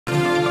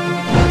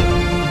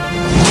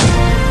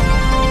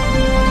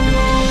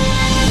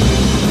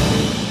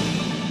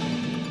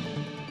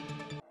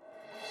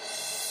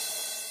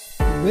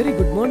Very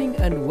good morning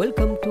and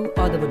welcome to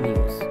Athavan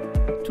News.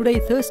 Today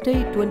Thursday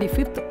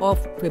 25th of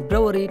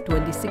February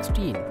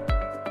 2016.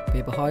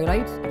 Paper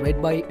highlights read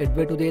by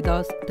Edward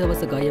Udedas,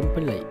 Tavasagayam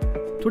Pillai.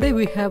 Today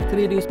we have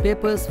three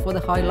newspapers for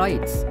the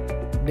highlights: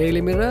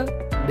 Daily Mirror,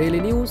 Daily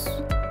News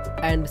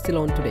and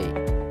Ceylon Today.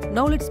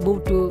 Now let's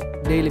move to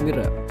Daily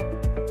Mirror.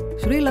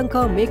 Sri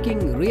Lanka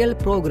making real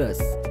progress.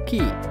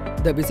 Key.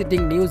 The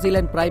visiting New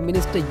Zealand Prime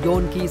Minister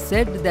John Key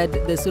said that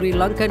the Sri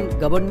Lankan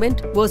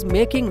government was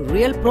making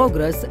real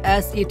progress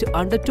as it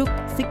undertook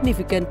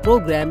significant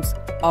programs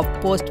of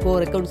post-war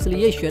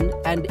reconciliation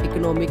and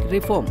economic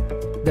reform.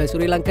 The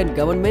Sri Lankan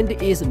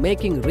government is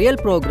making real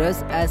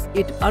progress as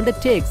it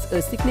undertakes a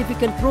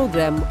significant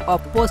program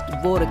of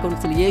post-war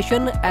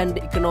reconciliation and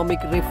economic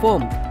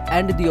reform,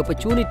 and the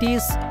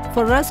opportunities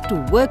for us to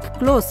work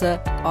closer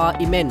are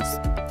immense,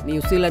 New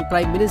Zealand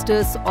Prime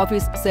Minister's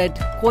office said,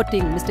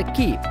 quoting Mr.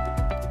 Key.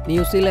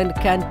 New Zealand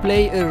can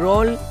play a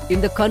role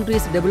in the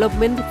country's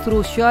development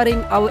through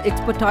sharing our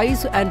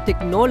expertise and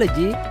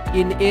technology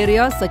in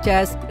areas such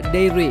as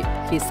dairy,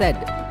 he said.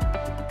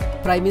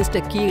 Prime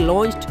Minister Key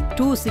launched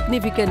two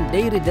significant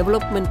dairy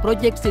development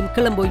projects in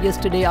Colombo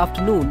yesterday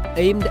afternoon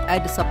aimed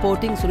at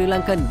supporting Sri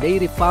Lankan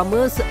dairy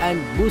farmers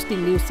and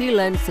boosting New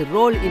Zealand's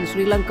role in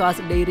Sri Lanka's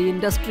dairy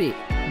industry.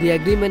 The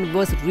agreement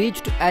was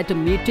reached at a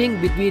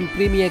meeting between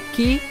Premier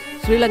Key,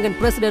 Sri Lankan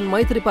President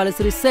Maithripala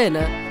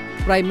Sirisena,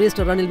 Prime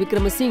Minister Ranil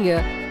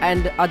Wickremesinghe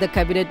and other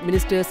cabinet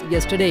ministers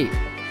yesterday.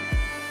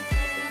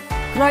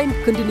 Crime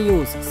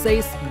continues,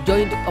 says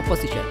joint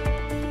opposition.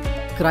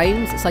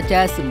 Crimes such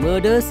as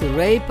murders,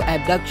 rape,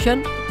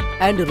 abduction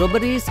and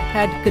robberies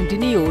had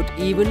continued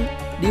even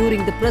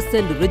during the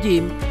present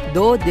regime,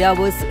 though there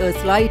was a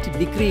slight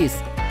decrease.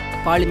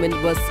 Parliament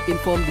was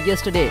informed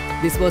yesterday.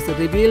 This was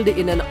revealed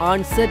in an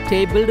answer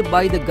tabled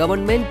by the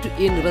government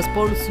in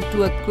response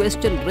to a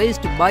question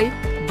raised by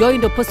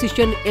Joint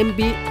Opposition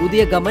MP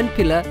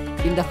Udayagamanpilla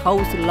in the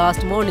House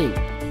last morning.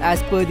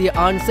 As per the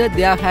answer,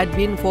 there had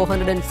been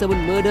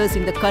 407 murders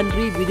in the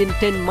country within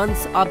 10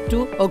 months up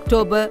to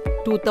October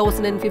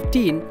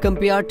 2015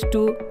 compared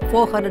to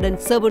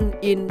 407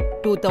 in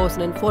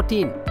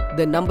 2014.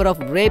 The number of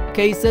rape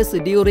cases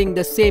during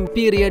the same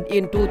period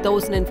in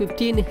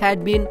 2015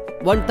 had been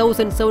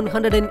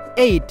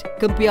 1,708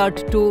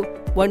 compared to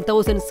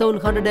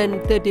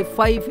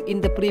 1,735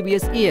 in the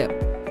previous year.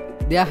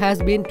 There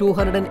has been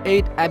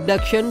 208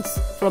 abductions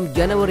from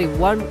January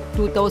 1,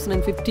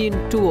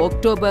 2015 to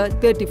October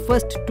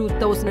 31,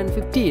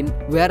 2015,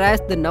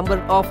 whereas the number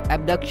of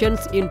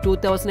abductions in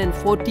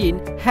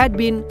 2014 had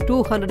been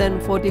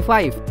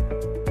 245.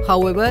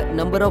 However,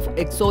 number of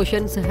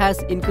extortions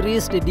has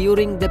increased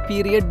during the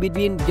period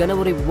between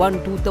January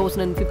 1,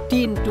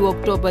 2015 to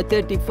October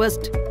 31,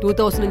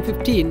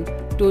 2015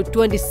 to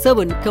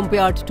 27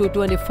 compared to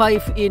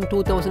 25 in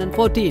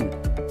 2014.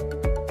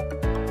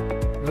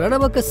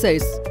 Ranawaka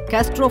says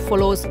Castro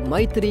follows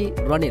Maithri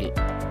Ranil.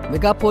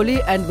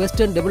 Megapoli and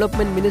Western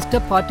Development Minister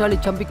Patali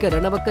Champika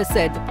Ranawaka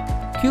said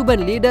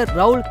Cuban leader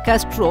Raul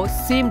Castro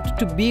seemed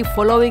to be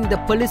following the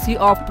policy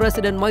of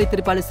President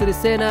Maithripala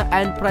Sirisena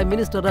and Prime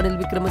Minister Ranil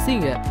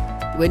Wickremesinghe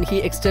when he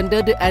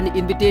extended an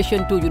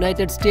invitation to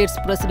United States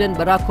President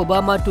Barack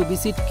Obama to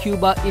visit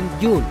Cuba in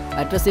June.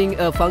 Addressing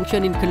a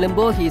function in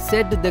Colombo, he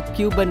said the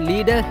Cuban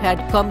leader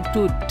had come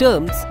to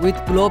terms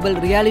with global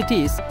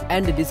realities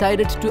and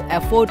decided to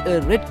afford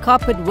a red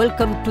carpet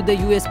welcome to the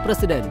US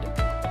President.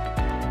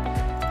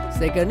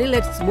 Secondly,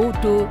 let's move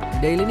to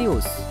Daily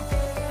News.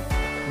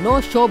 No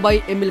show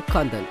by Emil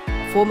Kandan.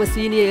 Former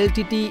senior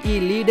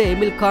LTTE leader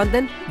Emil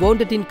Kandan,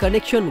 wanted in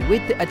connection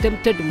with the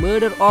attempted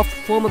murder of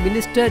former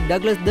Minister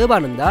Douglas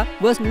Devananda,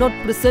 was not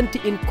present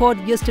in court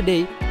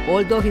yesterday,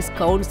 although his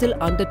counsel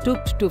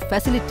undertook to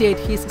facilitate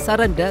his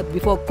surrender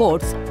before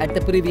courts at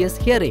the previous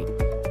hearing.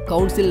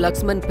 Counsel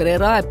Laxman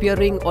Pereira,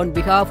 appearing on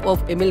behalf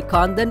of Emil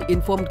Kandan,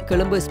 informed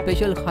Colombo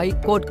Special High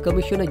Court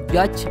Commissioner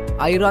Judge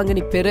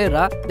Airangani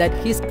Pereira that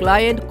his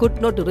client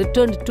could not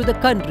return to the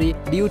country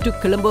due to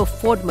Colombo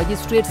Fort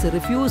Magistrate's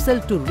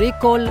refusal to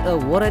recall a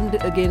warrant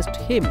against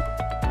him.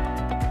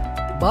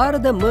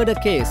 Bharata murder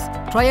case.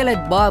 Trial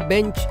at bar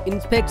bench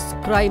inspects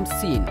crime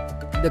scene.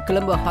 The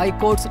Colombo High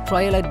Court's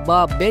trial at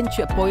bar bench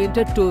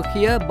appointed to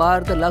hear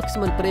Bharata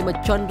Laxman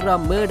Premachandra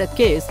murder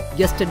case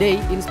yesterday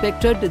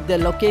inspected the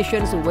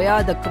locations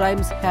where the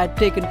crimes had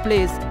taken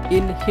place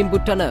in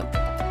Himbutana.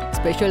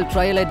 Special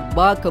trial at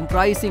bar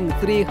comprising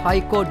 3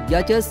 High Court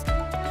judges,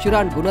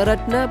 Shiran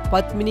Gunaratna,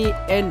 Padmini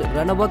N.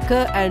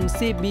 Ranawaka and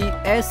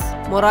CBS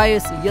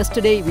Moraes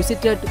yesterday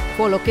visited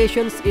 4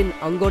 locations in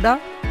Angoda,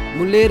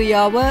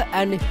 Mulleriyawa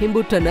and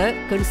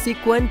Himbutana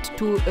consequent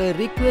to a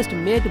request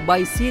made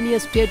by Senior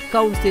State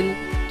Counsel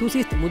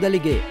Thusith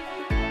Mudalige.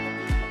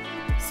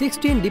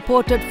 16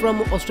 deported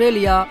from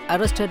Australia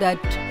arrested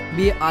at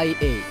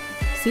BIA.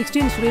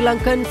 16 Sri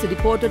Lankans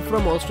deported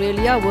from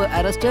Australia were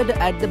arrested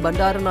at the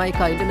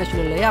Bandaranaike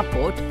International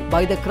Airport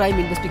by the Crime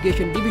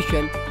Investigation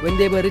Division when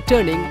they were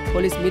returning,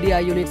 Police Media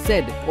Unit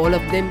said. All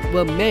of them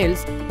were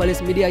males,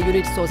 Police Media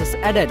Unit sources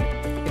added.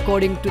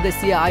 According to the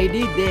CID,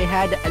 they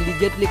had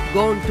allegedly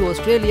gone to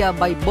Australia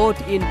by boat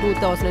in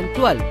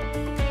 2012.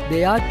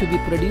 They are to be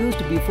produced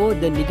before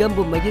the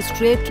Negombo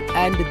Magistrate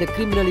and the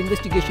Criminal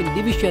Investigation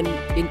Division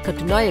in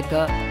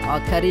Katunayaka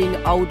are carrying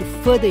out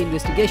further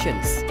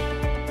investigations.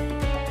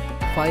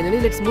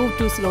 Finally, let's move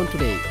to Ceylon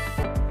today.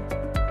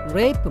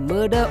 Rape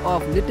murder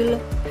of little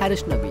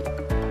Harishnavi.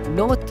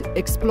 North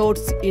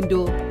explodes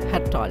into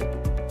Hartal.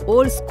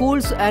 All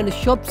schools and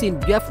shops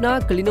in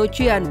Jaffna,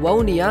 Kilinochchi and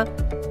Vaunia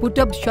put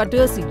up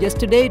shutters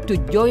yesterday to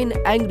join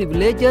angry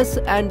villagers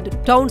and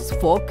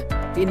townsfolk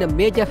in a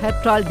major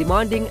Hartal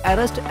demanding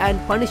arrest and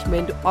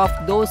punishment of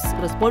those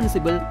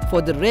responsible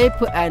for the rape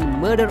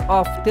and murder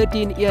of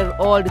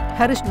 13-year-old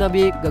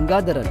Harishnavi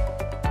Gangadharan.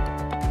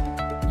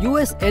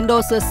 US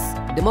endorses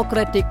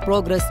democratic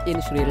progress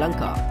in Sri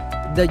Lanka.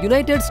 The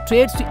United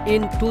States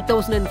in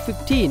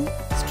 2015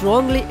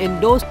 strongly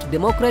endorsed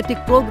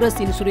democratic progress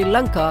in Sri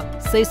Lanka,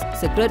 says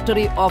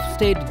Secretary of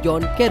State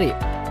John Kerry.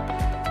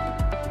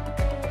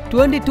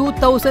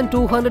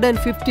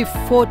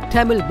 22,254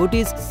 Tamil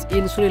Buddhists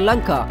in Sri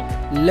Lanka,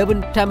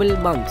 11 Tamil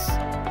monks.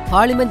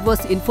 Parliament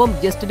was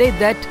informed yesterday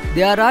that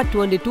there are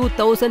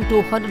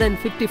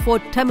 22,254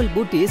 Tamil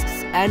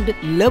Buddhists and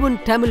 11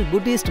 Tamil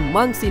Buddhist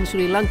monks in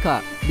Sri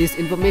Lanka. This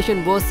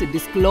information was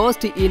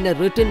disclosed in a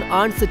written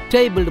answer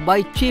tabled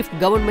by Chief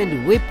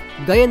Government Whip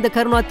Gayantha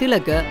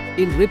Karunatilaka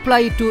in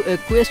reply to a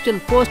question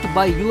posed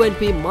by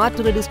UNP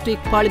Matara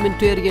District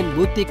Parliamentarian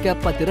Buthika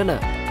Pathirana.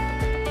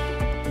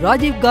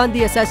 Rajiv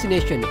Gandhi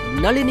assassination.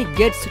 Nalini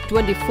gets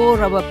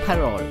 24-hour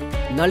parole.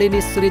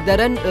 Nalini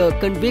Sridharan, a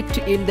convict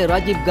in the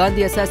Rajiv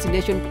Gandhi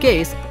assassination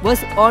case,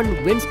 was on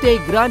Wednesday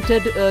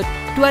granted a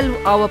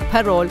 12-hour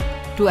parole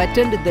to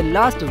attend the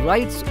last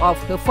rites of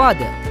her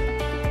father.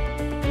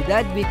 With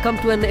that, we come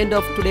to an end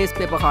of today's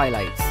paper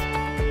highlights.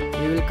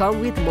 We will come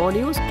with more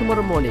news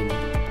tomorrow morning.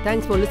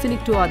 Thanks for listening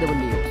to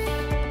Athavan News.